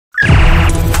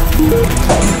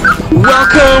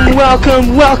Welcome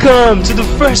to the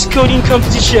first coding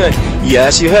competition.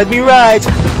 Yes, you heard me right.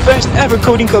 The first ever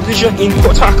coding competition in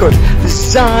Port Harcourt,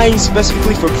 designed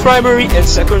specifically for primary and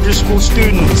secondary school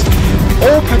students.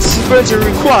 All participants are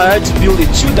required to build a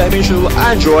two-dimensional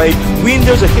Android,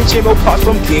 Windows, or HTML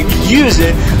platform game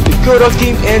using the Godot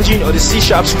game engine or the C#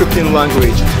 scripting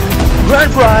language.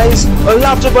 Grand prize, a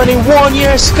laptop and a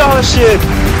 1-year scholarship.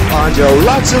 And there are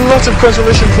lots and lots of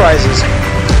consolation prizes.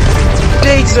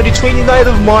 Date is on the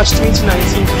 29th of March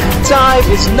 2019. Time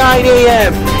is 9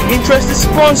 a.m. Interested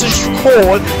sponsors should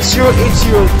call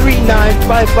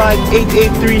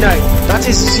 08039558839. That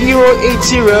is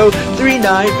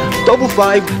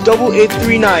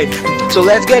 08039558839. So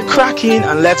let's get cracking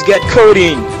and let's get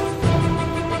coding.